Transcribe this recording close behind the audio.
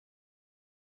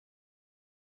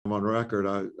on record,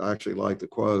 I actually like the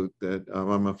quote that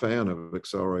I'm a fan of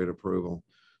accelerated approval.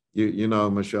 You know,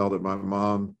 Michelle, that my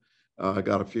mom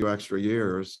got a few extra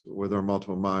years with her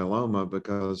multiple myeloma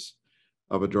because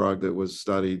of a drug that was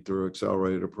studied through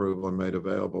accelerated approval and made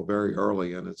available very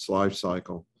early in its life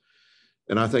cycle.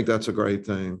 And I think that's a great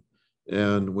thing,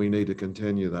 and we need to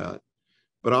continue that.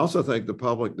 But I also think the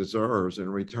public deserves, in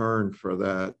return for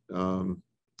that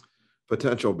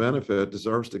potential benefit,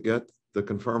 deserves to get the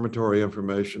confirmatory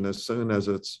information as soon as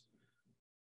it's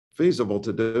feasible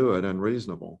to do it and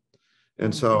reasonable.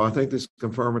 And so I think these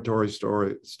confirmatory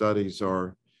studies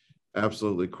are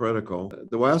absolutely critical.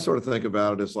 The way I sort of think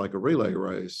about it is like a relay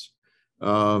race.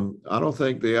 I don't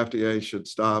think the FDA should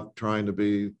stop trying to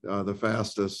be the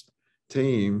fastest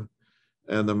team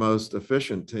and the most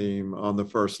efficient team on the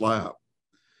first lap.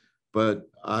 But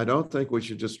I don't think we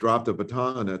should just drop the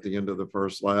baton at the end of the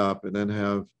first lap and then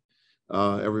have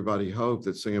everybody hope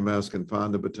that CMS can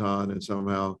find the baton and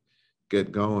somehow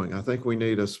get going. I think we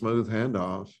need a smooth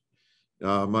handoff,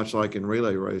 much like in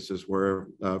relay races where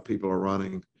people are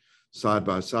running side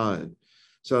by side.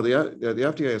 So the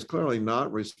FDA is clearly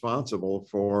not responsible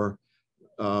for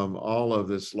all of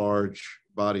this large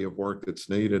body of work that's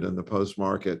needed in the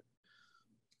post-market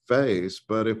phase.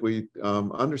 But if we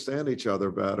understand each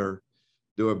other better,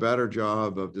 do a better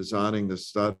job of designing the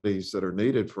studies that are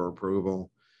needed for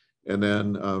approval, and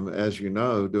then, as you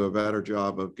know, do a better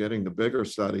job of getting the bigger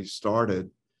studies started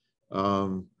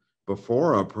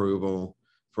before approval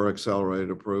for accelerated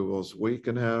approvals, we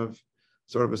can have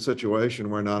sort of a situation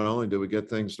where not only do we get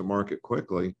things to market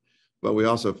quickly, but we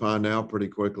also find out pretty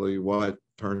quickly what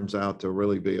turns out to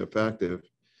really be effective,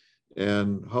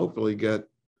 and hopefully get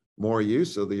more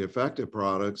use of the effective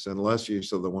products and less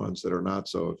use of the ones that are not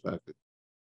so effective.